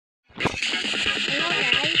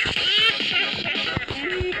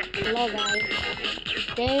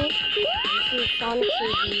today, this is Sonic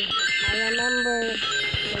TV. I remember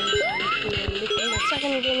playing Sonic TV, and this is my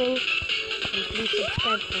second gaming, and please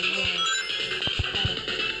subscribe for more.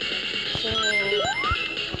 So,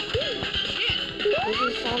 this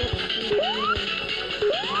is Sonic TV.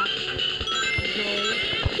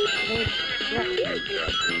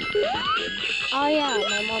 Oh yeah,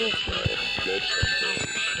 my mom is here. This is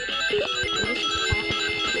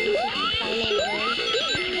final game.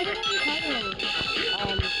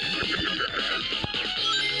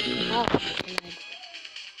 Oh,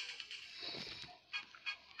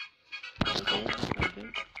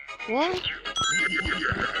 what?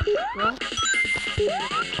 What?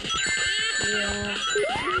 Yeah.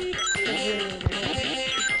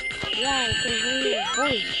 Yeah, I can hear your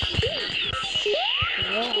voice.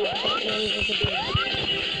 Yeah, that means it's a good.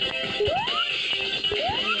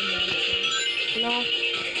 No.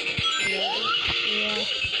 Yeah.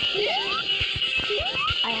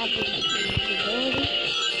 I have the ability,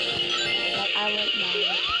 but I won't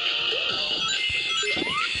die.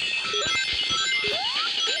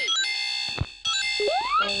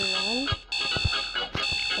 One.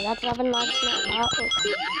 So that's 7 marks now.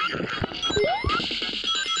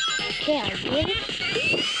 Okay, I did it.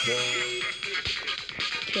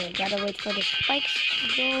 Okay, gotta wait for the spikes to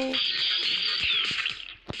go.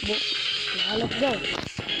 Now let's go.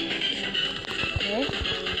 Okay.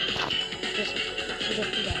 Just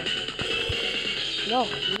do that.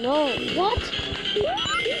 No, what?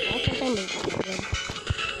 That's what I'm doing.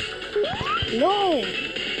 No! Whoa.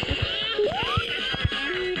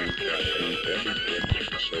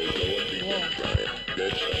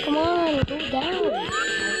 Come on, go down.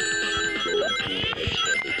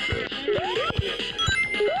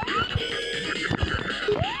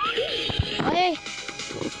 Okay.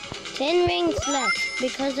 10 rings left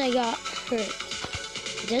because I got hurt.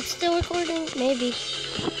 Is that still recording? Maybe.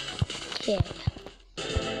 Okay.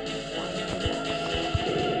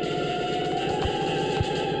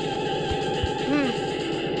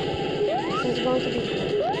 This is going to be good.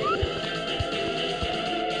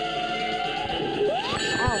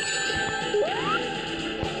 Ow.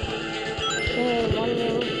 Okay, 1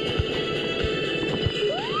 ring.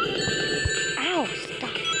 Ow,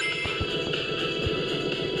 stop.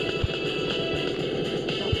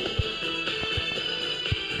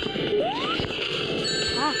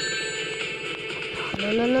 Ah.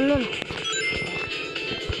 No.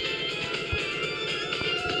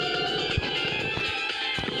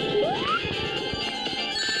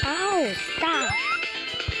 Ow, stop.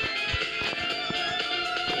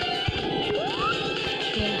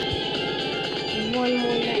 Okay. 1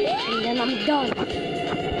 more left, and then I'm done.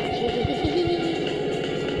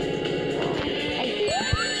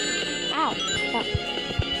 Ow, stop.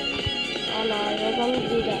 Oh no, you're gonna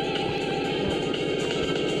do that.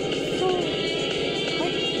 So,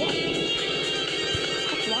 what?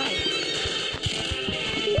 Why?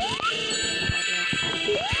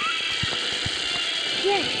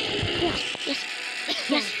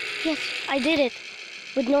 Yes, I did it.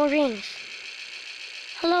 With no rings.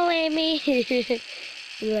 Hello, Amy.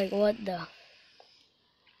 You're like, what the?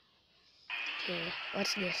 Okay,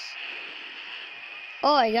 what's this?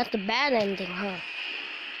 Oh, I got the bad ending, huh?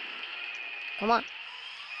 Come on.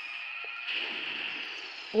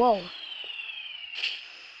 Whoa.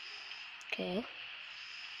 Okay.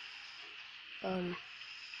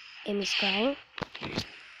 Amy's crying.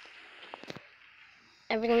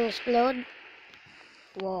 Everything explode.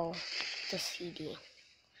 Whoa, the CD.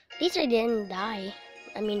 At least I didn't die.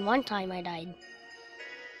 I mean, one time I died.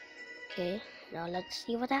 Okay, now let's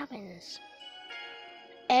see what happens.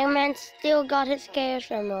 Eggman still got his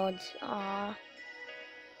skyscraper modes. Aww.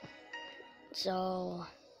 So,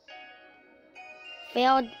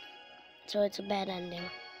 failed. So it's a bad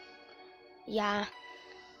ending. Yeah.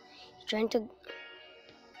 He's trying to.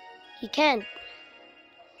 He can't.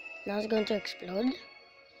 Now it's going to explode.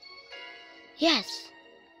 Yes.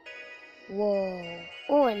 Whoa.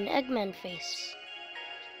 Oh, an Eggman face.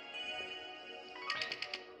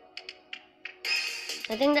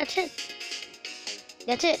 I think that's it.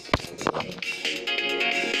 That's it.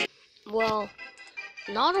 Well,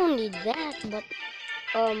 not only that, but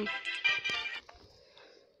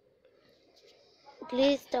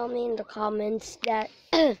please tell me in the comments that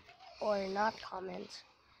or not comments.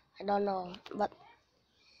 I don't know, but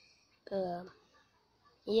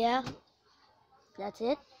yeah, that's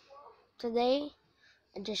it. Today,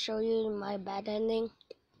 I just show you my bad ending.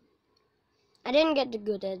 I didn't get the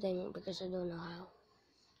good ending because I don't know how.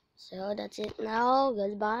 So that's it now.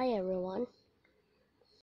 Goodbye, everyone.